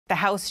The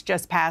House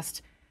just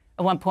passed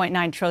a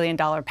 $1.9 trillion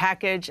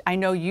package. I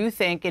know you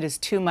think it is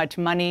too much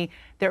money.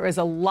 There is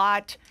a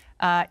lot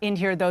in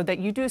here, though, that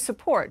you do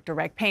support.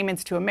 Direct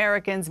payments to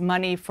Americans,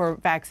 money for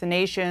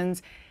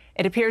vaccinations.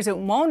 It appears it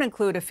won't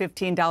include a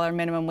 $15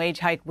 minimum wage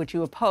hike, which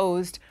you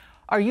opposed.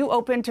 Are you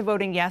open to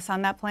voting yes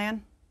on that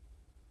plan?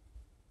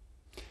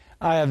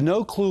 I have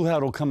no clue how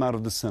it'll come out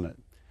of the Senate.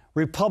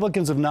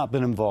 Republicans have not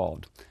been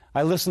involved.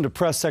 I listened to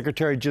Press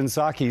Secretary Jen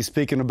Psaki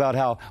speaking about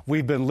how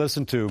we've been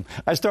listened to.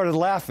 I started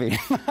laughing.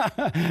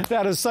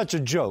 That is such a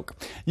joke.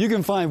 You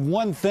can find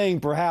one thing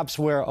perhaps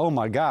where, oh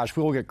my gosh,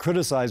 we will get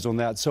criticized on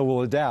that, so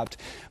we'll adapt.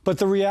 But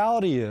the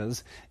reality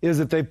is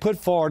that they put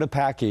forward a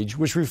package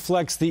which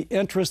reflects the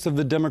interest of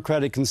the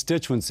Democratic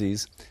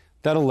constituencies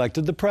that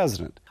elected the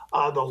president.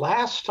 The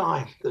last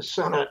time the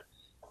Senate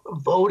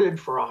voted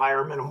for a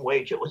higher minimum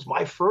wage, it was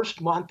my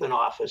first month in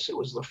office. It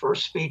was the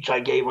first speech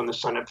I gave on the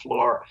Senate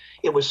floor.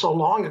 It was so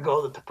long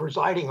ago that the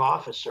presiding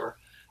officer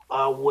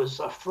was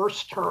a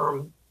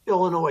first-term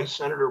Illinois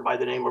senator by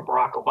the name of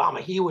Barack Obama.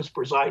 He was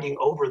presiding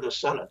over the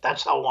Senate.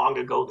 That's how long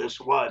ago this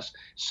was.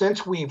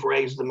 Since we've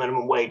raised the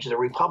minimum wage, the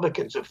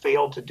Republicans have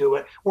failed to do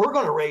it. We're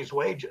going to raise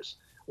wages.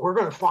 We're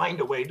going to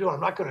find a way to do it.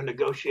 I'm not going to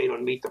negotiate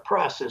on Meet the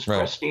Press, as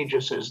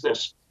prestigious as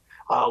this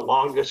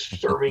longest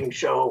serving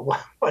show,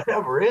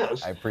 whatever it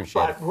is. I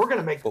appreciate it. But we're going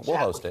to make this we'll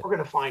happen. host it. We're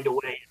going to find a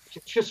way.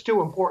 It's just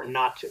too important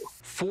not to.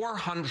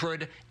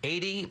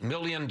 $480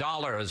 million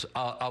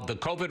of the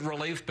COVID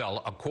relief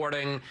bill,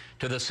 according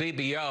to the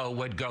CBO,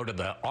 would go to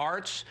the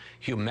arts,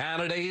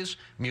 humanities,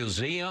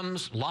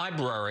 museums,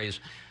 libraries.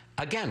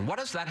 Again, what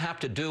does that have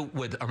to do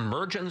with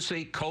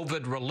emergency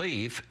COVID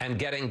relief and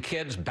getting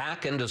kids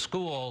back into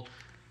school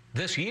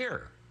this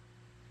year?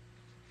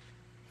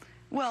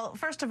 Well,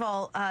 first of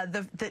all,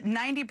 the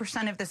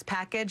 90% of this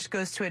package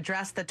goes to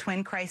address the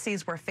twin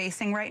crises we're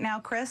facing right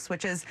now, Chris,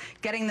 which is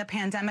getting the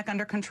pandemic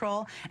under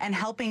control and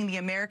helping the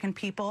American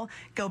people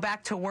go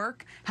back to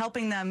work,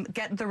 helping them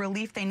get the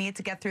relief they need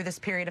to get through this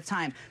period of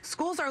time.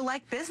 Schools are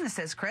like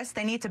businesses, Chris.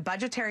 They need to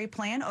budgetary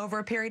plan over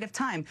a period of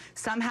time.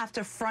 Some have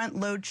to front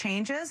load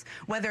changes,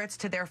 whether it's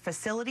to their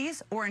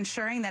facilities or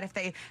ensuring that if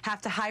they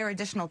have to hire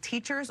additional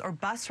teachers or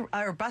bus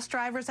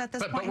drivers at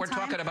this point in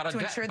time to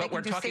ensure they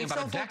can do safe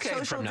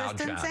social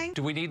distancing.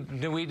 Do we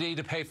need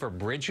to pay for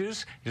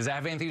bridges? Does that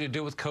have anything to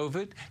do with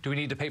COVID? Do we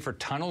need to pay for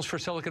tunnels for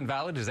Silicon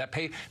Valley? Does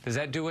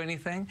that do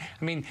anything?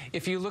 I mean,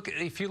 if you look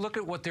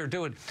at what they're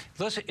doing,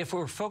 if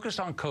we're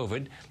focused on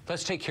COVID,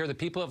 let's take care of the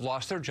people who have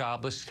lost their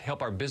job. Let's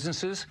help our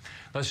businesses.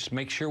 Let's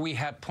make sure we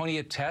have plenty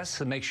of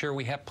tests and make sure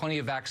we have plenty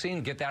of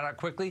vaccine. Get that out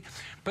quickly.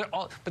 But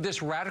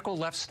this radical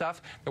left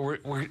stuff that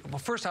well,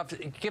 first off,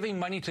 giving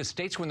money to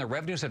states when the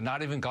revenues have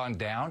not even gone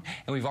down,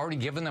 and we've already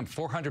given them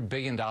 $400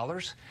 billion,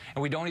 and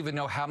we don't even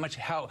know how much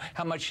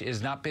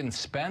has not been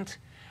spent.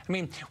 I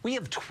mean, we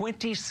have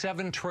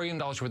 $27 trillion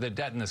worth of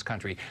debt in this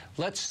country.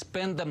 Let's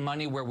spend the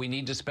money where we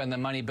need to spend the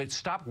money, but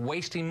stop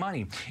wasting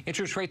money.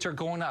 Interest rates are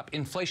going up.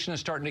 Inflation is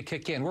starting to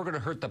kick in. We're going to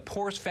hurt the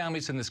poorest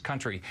families in this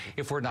country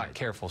if we're not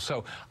careful.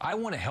 So I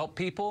want to help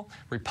people.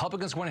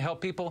 Republicans want to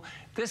help people.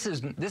 This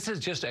is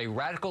just a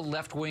radical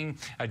left-wing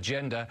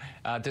agenda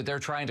that they're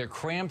trying to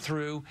cram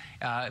through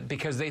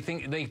because they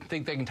think they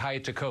can tie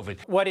it to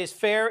COVID. What is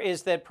fair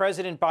is that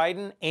President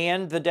Biden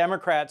and the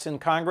Democrats in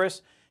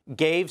Congress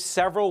gave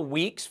several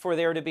weeks for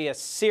there to be a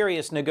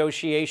serious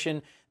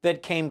negotiation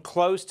that came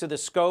close to the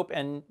scope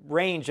and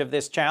range of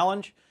this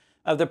challenge.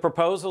 The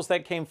proposals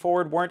that came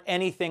forward weren't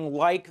anything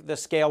like the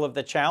scale of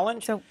the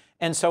challenge.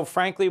 And so,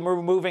 frankly,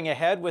 we're moving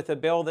ahead with a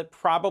bill that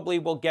probably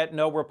will get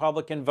no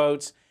Republican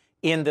votes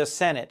in the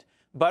Senate,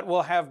 but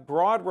will have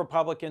broad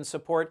Republican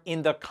support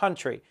in the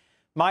country.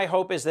 My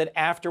hope is that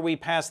after we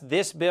pass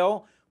this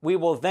bill, we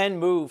will then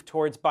move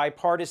towards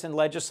bipartisan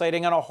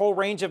legislating on a whole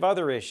range of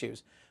other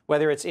issues,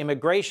 whether it's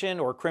immigration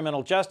or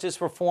criminal justice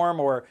reform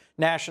or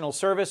national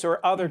service or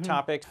other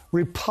topics.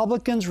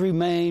 Republicans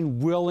remain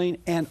willing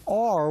and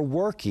are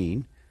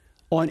working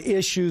on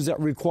issues that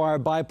require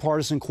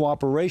bipartisan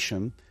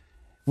cooperation.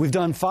 We've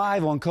done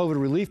 5 on COVID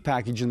relief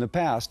package in the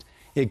past.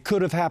 It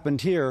could have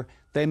happened here.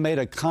 They made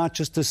a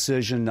conscious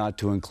decision not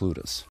to include us.